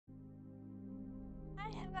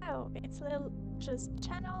hello, it's Little Just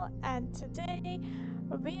channel, and today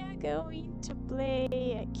we are going to play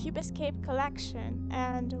a Cube Escape collection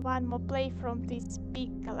and one more play from this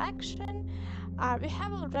big collection. We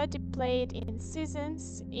have already played in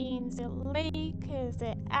seasons, in the lake,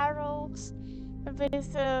 the arrows,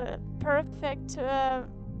 with perfect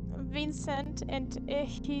Vincent and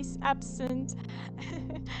his absent.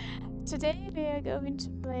 Today we are going to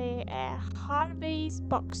play Harvey's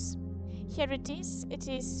box. Here it is. It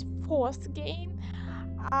is fourth game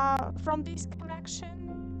from this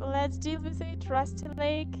collection. Let's deal with it. Rusty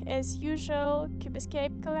Lake, as usual, Cube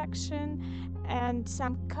Escape collection, and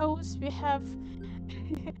some codes we have.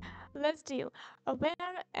 Let's deal.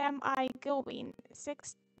 Where am I going?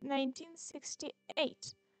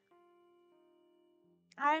 1968.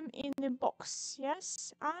 I'm in the box.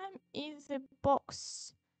 Yes, I'm in the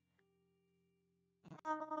box.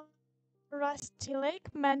 Uh, Rusty Lake,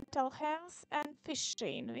 mental health, and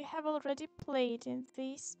fishing. We have already played in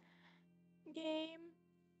this game.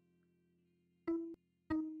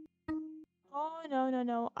 Oh, no, no,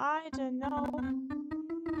 no. I don't know.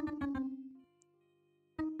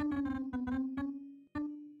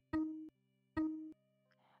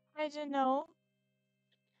 I don't know.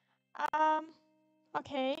 Um,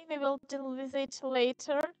 okay, we will deal with it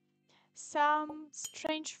later. Some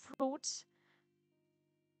strange fruits.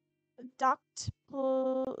 Duct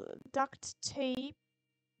tape.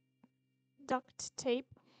 Duct tape.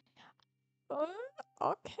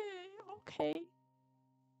 Okay, okay.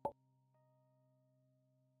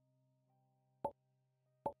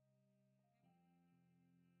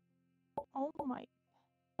 Oh my.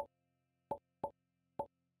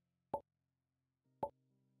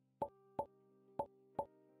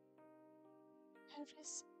 There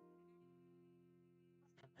is.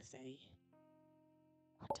 They.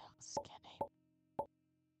 What else can I?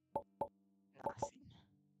 Nothing.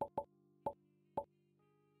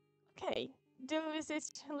 Okay, deal with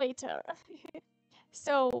it later.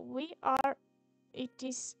 So we are. It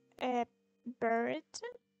is a bird.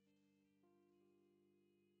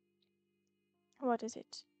 What is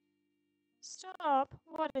it? Stop.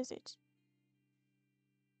 What is it?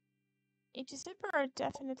 It is a bird,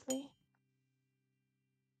 definitely.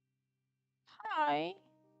 Hi.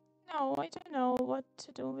 No, I don't know what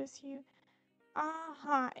to do with you.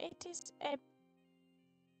 Aha, it is a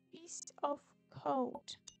piece of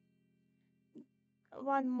code.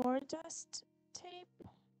 One more dust tape.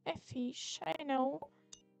 A fish, I know.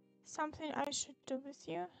 Something I should do with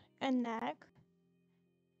you. An egg.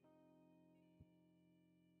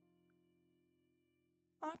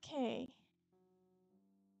 Okay.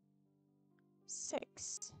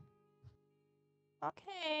 6.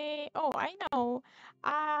 Okay. Oh, I know.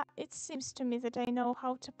 It seems to me that I know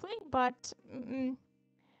how to play, but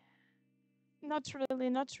not really,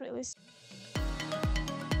 not really.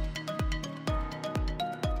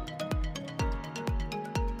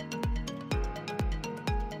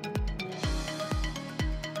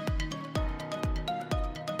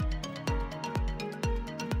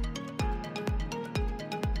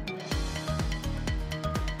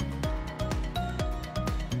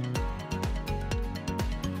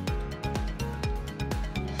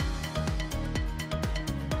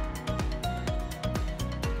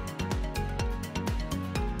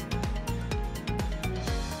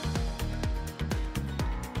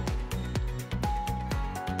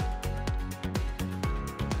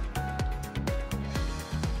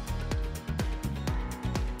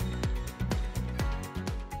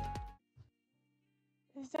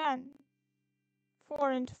 Then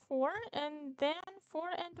 4 and 4, and then 4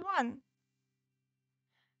 and 1.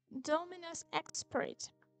 Dominus expert.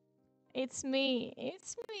 It's me.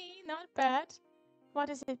 It's me. Not bad. What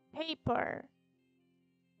is it? Paper.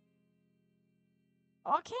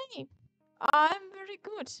 Okay. I'm very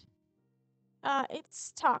good. It's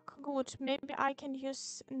stuck. Good. Maybe I can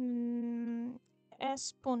use a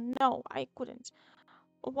spoon. No, I couldn't.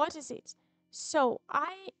 What is it? So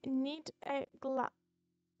I need a glass.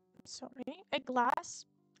 Sorry, a glass.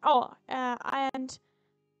 Oh, and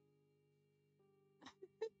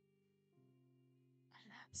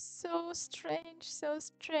so strange, so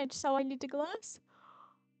strange. So I need a glass.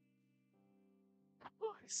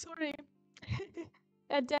 Oh, sorry.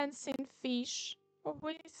 A dancing fish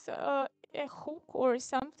with a hook or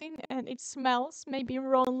something, and it smells maybe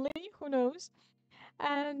wrongly, who knows?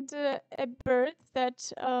 And a bird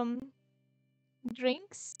that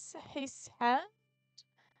drinks his hand.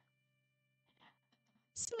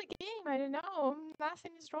 Silly game, I don't know.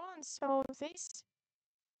 Nothing is wrong. So this.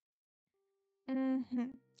 And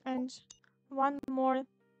one more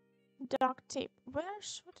duct tape. Where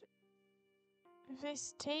should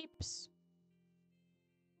these tapes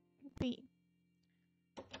be?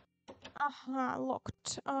 Aha,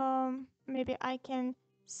 locked. Maybe I can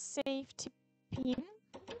safety pin.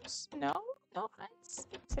 No, no, it's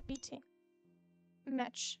a pity.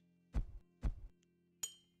 Match.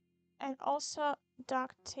 And also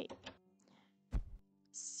duct tape.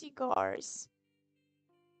 Cigars.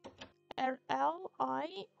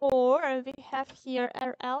 RLI, or we have here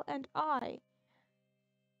RL and I.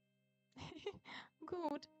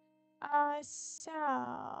 Good. So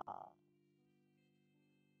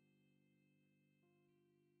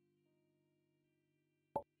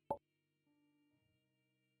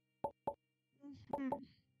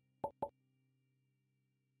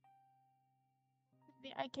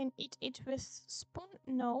maybe I can eat it with spoon.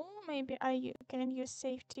 No, maybe I can use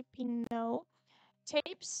safety pin. No.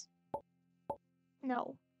 Tapes.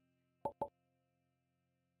 No.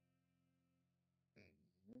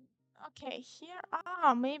 Okay, here.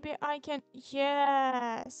 Maybe I can.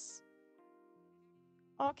 Yes.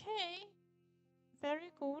 Okay.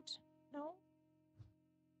 Very good. No.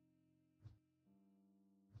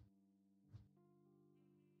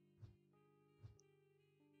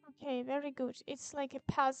 Okay, very good. It's like a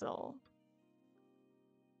puzzle.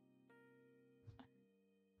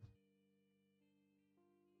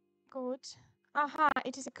 Good. Aha,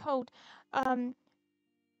 it is a code.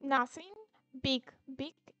 Nothing, big,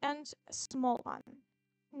 big, and small one.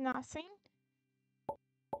 Nothing,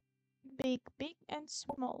 big, big, and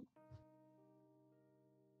small.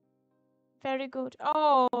 Very good.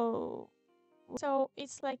 Oh, so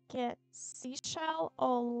it's like a seashell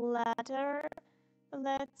or ladder.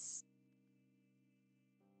 Let's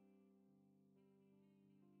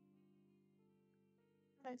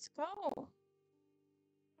go.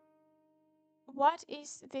 What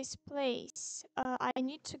is this place? I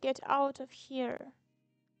need to get out of here.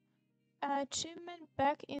 Achievement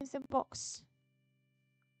back in the box.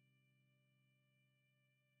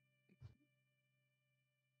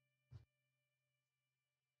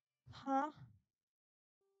 Huh?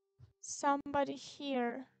 Somebody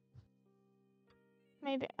here.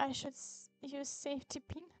 Maybe I should use safety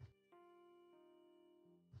pin.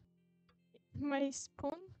 My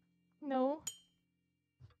spoon? No.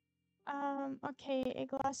 Okay, a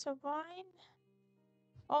glass of wine.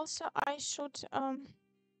 Also, I should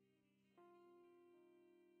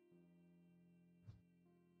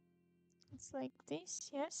it's like this,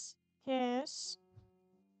 yes. Yes.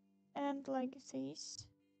 And like this.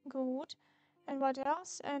 Good. And what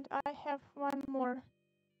else? And I have one more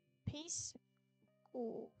piece.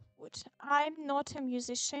 Good. I'm not a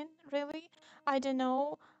musician, really. I don't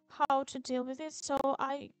know how to deal with it, so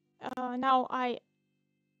now I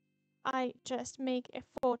just make a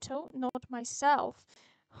photo, not myself.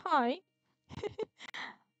 Hi.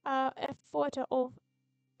 A photo of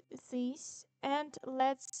this, and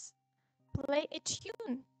let's play a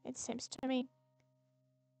tune, it seems to me.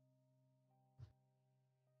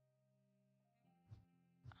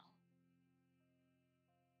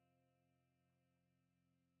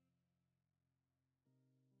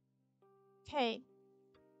 Okay.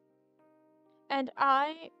 And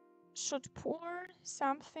I should pour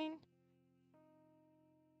something.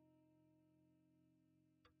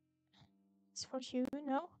 It's for you,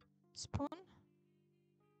 no? Spoon.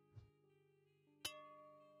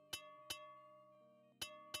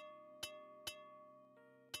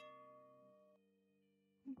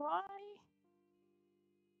 Why?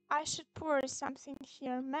 I should pour something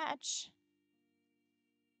here. Match.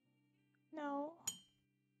 No.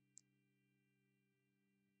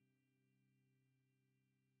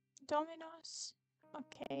 Dominoes.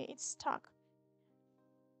 Okay, it's stuck.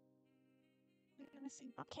 Let me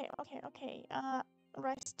think. Okay.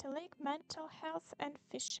 Rest lake, mental health, and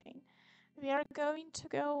fishing. We are going to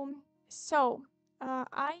go. So,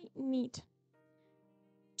 I need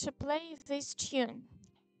to play this tune.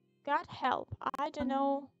 God help. I don't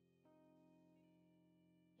know.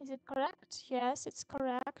 Is it correct? Yes, it's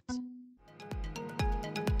correct.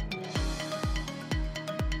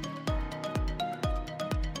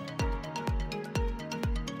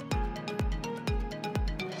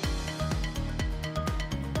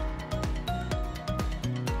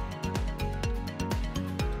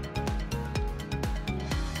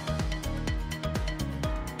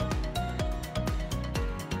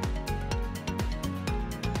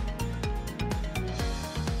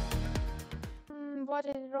 What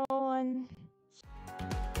is wrong?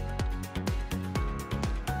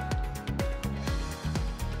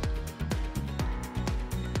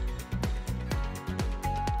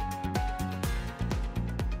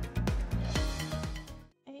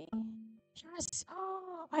 Yes.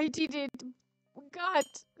 Oh, I did it. God,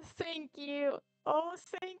 thank you. Oh,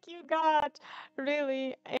 thank you, God.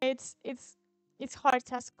 Really, it's hard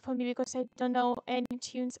task for me because I don't know any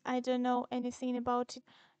tunes. I don't know anything about it.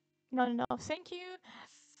 No, no, no. Thank you.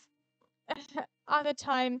 Other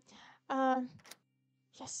time, uh,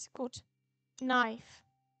 yes, good. Knife,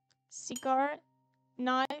 cigar,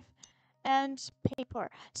 knife, and paper.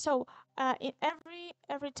 So, in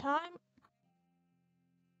every time,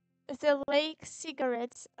 the lake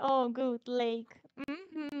cigarettes. Oh, good lake.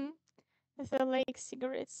 Mm-hmm. The lake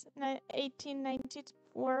cigarettes.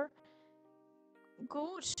 1894.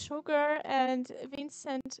 Good sugar and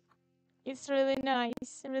Vincent. It's really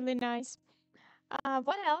nice. Really nice.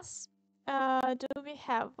 What else do we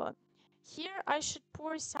have? Here I should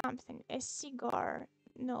pour something. A cigar.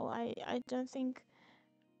 No, I don't think.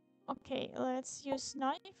 Okay, let's use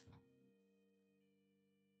knife.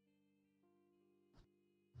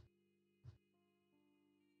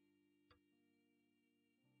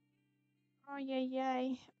 Oh yeah,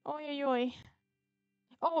 yeah. Oh yeah, yeah.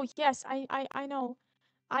 Oh yes, I know.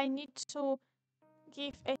 I need to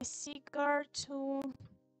give a cigar to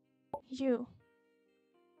you.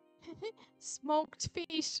 Smoked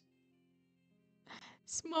fish.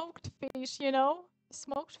 Smoked fish, you know?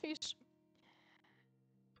 Smoked fish.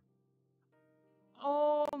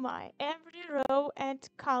 Oh my. Every row and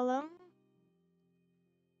column.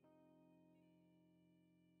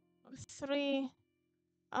 Three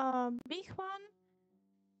big one.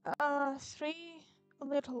 Three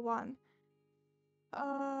little one.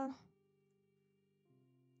 Uh,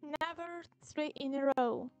 never three in a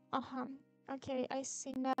row. Uh-huh. Okay, I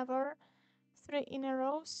see never three in a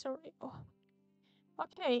row. Sorry. Oh,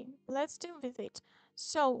 okay, let's deal with it.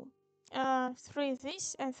 So, three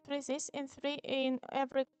this and three in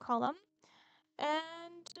every column.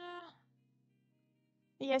 And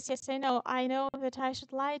yes, yes, I know. I know that I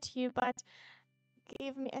should lie to you, but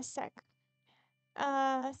give me a sec.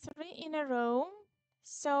 Three in a row.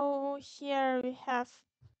 So here we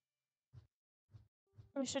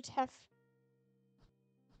should have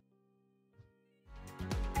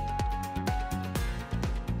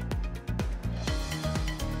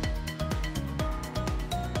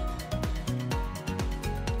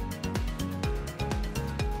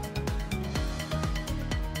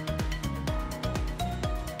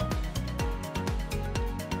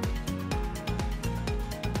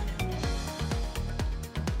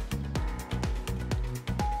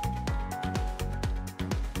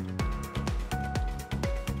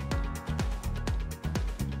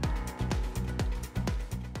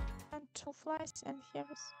and two flies, and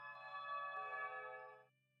here's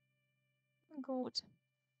good.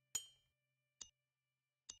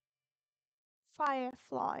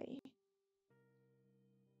 Firefly.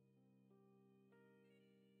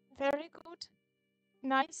 Very good.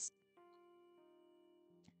 Nice.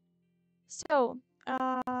 So,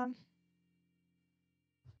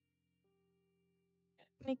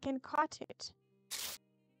 we can cut it.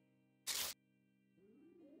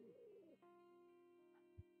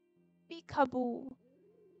 Peekaboo.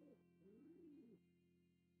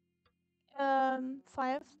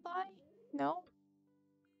 Firefly? No,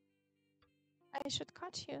 I should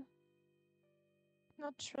cut you.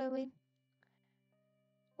 Not really.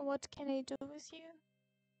 What can I do with you?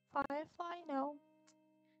 Firefly? No.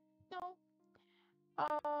 No.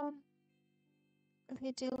 Um,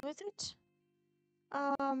 we deal with it.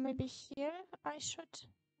 Maybe here I should.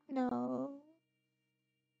 No.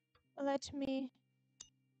 Let me.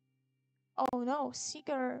 Oh no,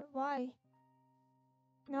 Seeger. Why?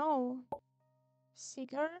 No.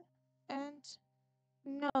 Seeger and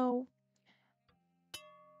no.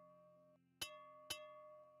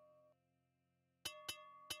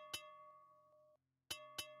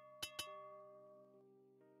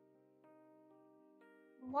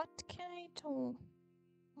 What can I do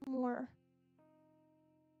more?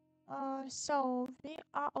 So we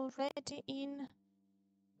are already in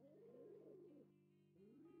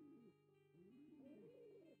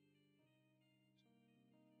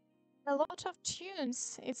a lot of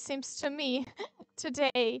tunes, it seems to me,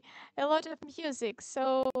 today. A lot of music.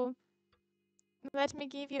 So let me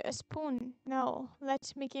give you a spoon. No,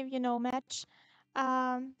 let me give you no match.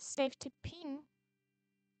 Safety pin.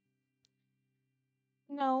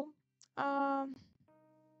 No. Um,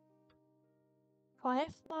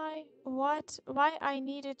 Firefly. What? Why I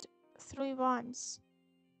needed three ones?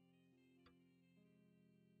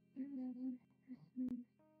 Mhm.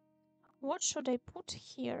 What should I put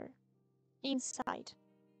here inside?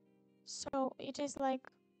 So it is like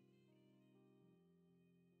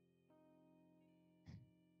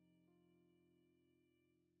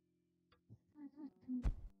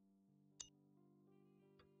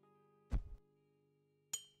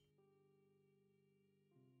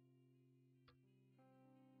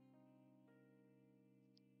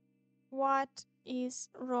What is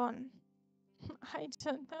wrong? I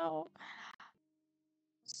don't know.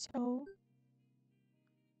 So,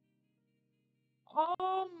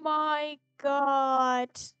 oh my God.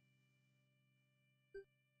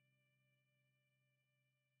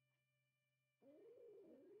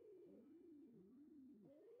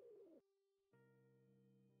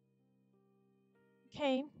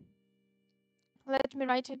 Okay, let me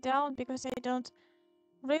write it down because I don't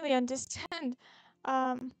really understand.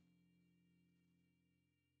 Um,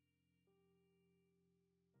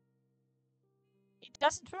 it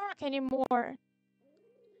doesn't work anymore.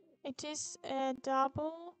 It is a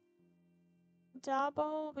double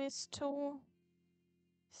with two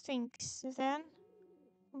things. Then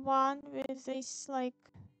one with this like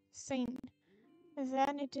thing.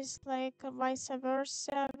 Then it is like vice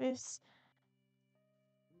versa with.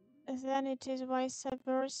 Then it is vice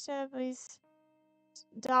versa with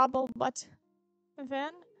double, but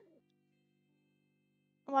then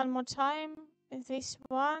one more time. This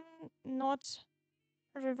one not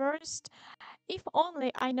reversed. If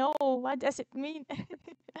only I know what does it mean.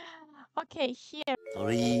 Okay, here.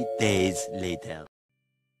 3 days later.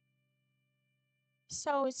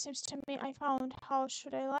 So it seems to me I found how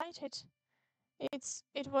should I light it.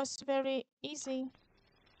 It was very easy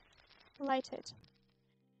lighted.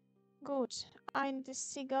 Good. I need a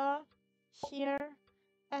cigar here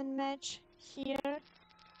and match here.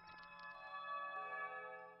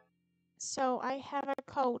 So I have a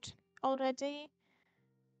code already.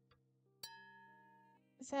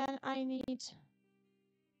 Then I need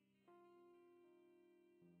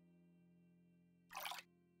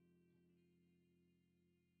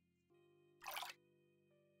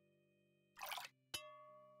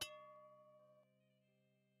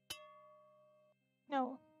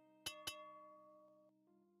no.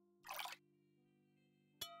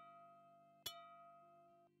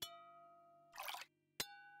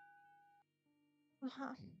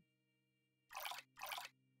 Uh-huh.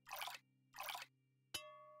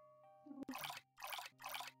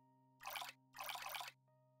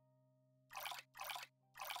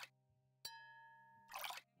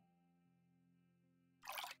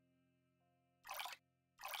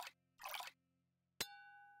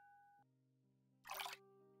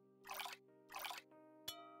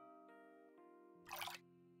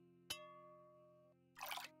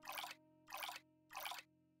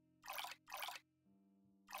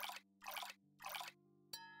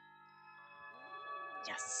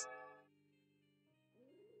 Yes.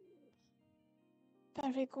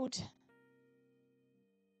 Very good.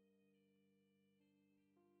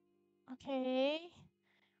 Okay.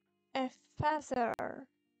 A feather.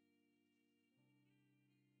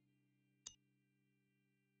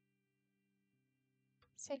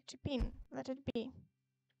 Safety pin. Let it be.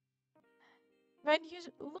 When you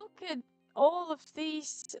look at all of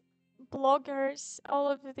these bloggers, all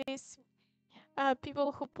of these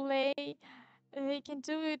people who play, they can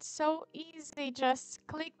do it so easy. Just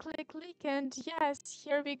click, click, click, and yes,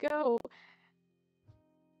 here we go.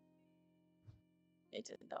 I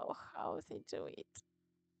don't know how they do it.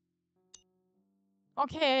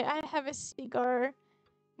 Okay, I have a cigar.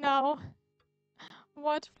 Now,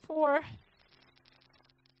 what for?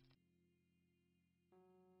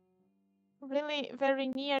 Really very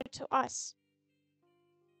near to us.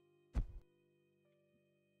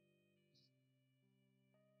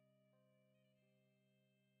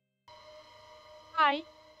 Hi,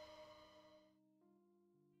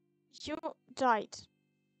 you died.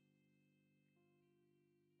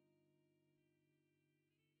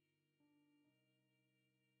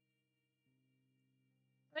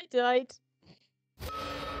 I died.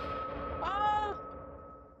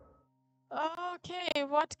 Ah, okay,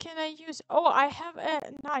 what can I use? Oh, I have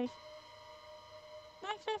a knife.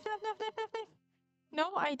 Knife, knife, knife, knife, knife, knife, knife.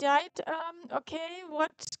 No, I died. Okay,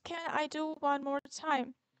 what can I do one more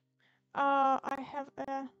time? I have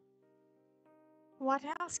a... What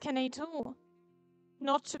else can I do?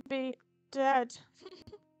 Not to be dead.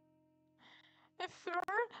 A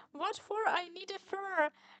fur? What for? I need a fur.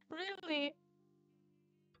 Really?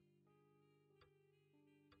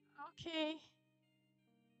 Okay.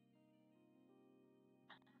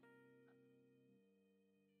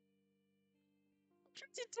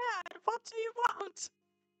 Pretty dead. What do you want?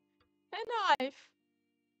 A knife.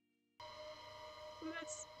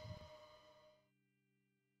 Let's...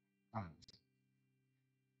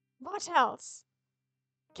 What else?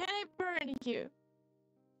 Can I burn you?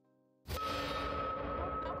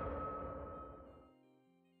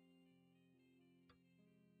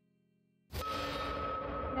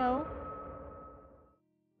 No.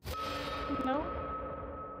 No.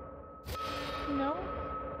 No.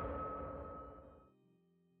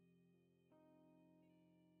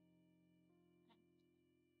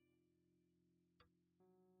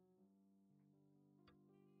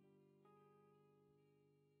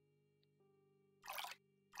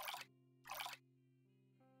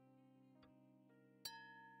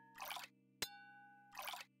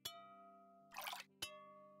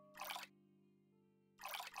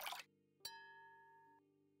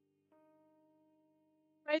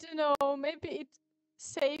 I don't know, maybe it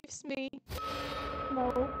saves me.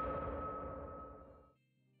 No.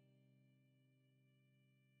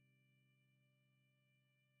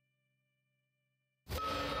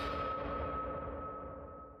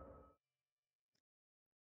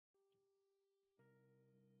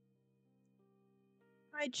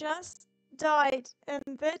 I just died, and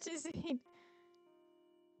that is it.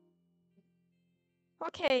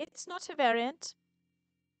 Okay, it's not a variant.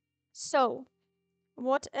 So,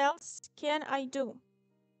 what else can I do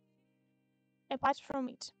apart from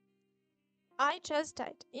it? I just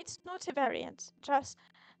died. It's not a variant. Just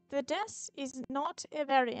the death is not a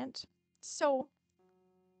variant. So,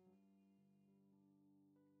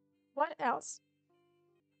 what else?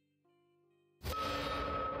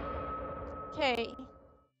 Okay,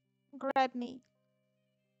 grab me.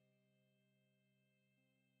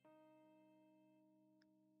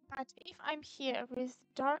 But if I'm here with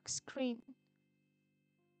dark screen,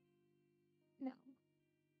 no.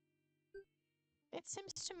 It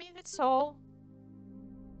seems to me that's all.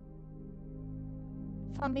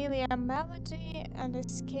 Familiar melody and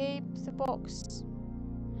escape the box.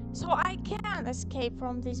 So I can escape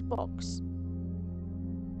from this box.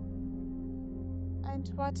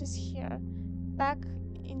 And what is here? Back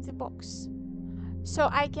in the box. So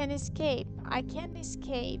I can escape. I can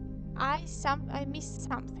escape. I missed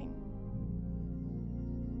something.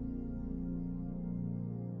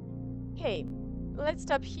 Okay, let's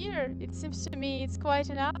stop here. It seems to me it's quite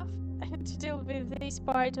enough to deal with this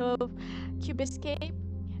part of Cube Escape.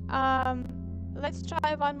 Um, let's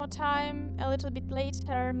try one more time a little bit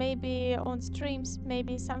later, maybe on streams,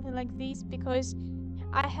 maybe something like this, because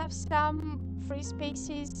I have some free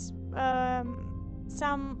spaces,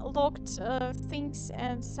 some locked things,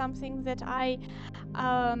 and something that I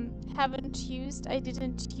haven't used. I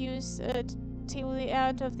didn't use till the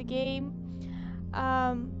end of the game.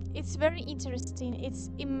 It's very interesting. It's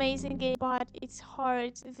amazing game, but it's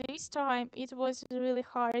hard. This time it was really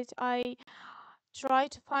hard. I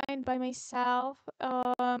tried to find by myself,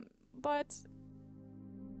 but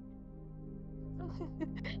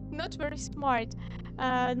not very smart.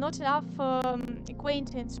 Not enough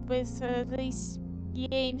acquaintance with these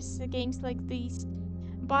games like these.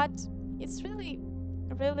 But it's really,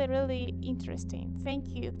 really, really interesting. Thank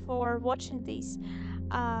you for watching this.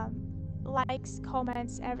 Um, Likes,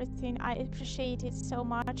 comments, everything. I appreciate it so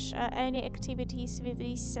much. Any activities with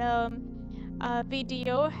this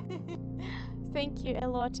video. Thank you a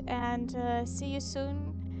lot, and see you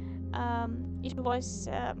soon. It was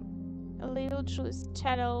a Little Truth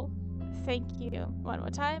channel. Thank you one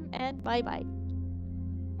more time, and bye bye.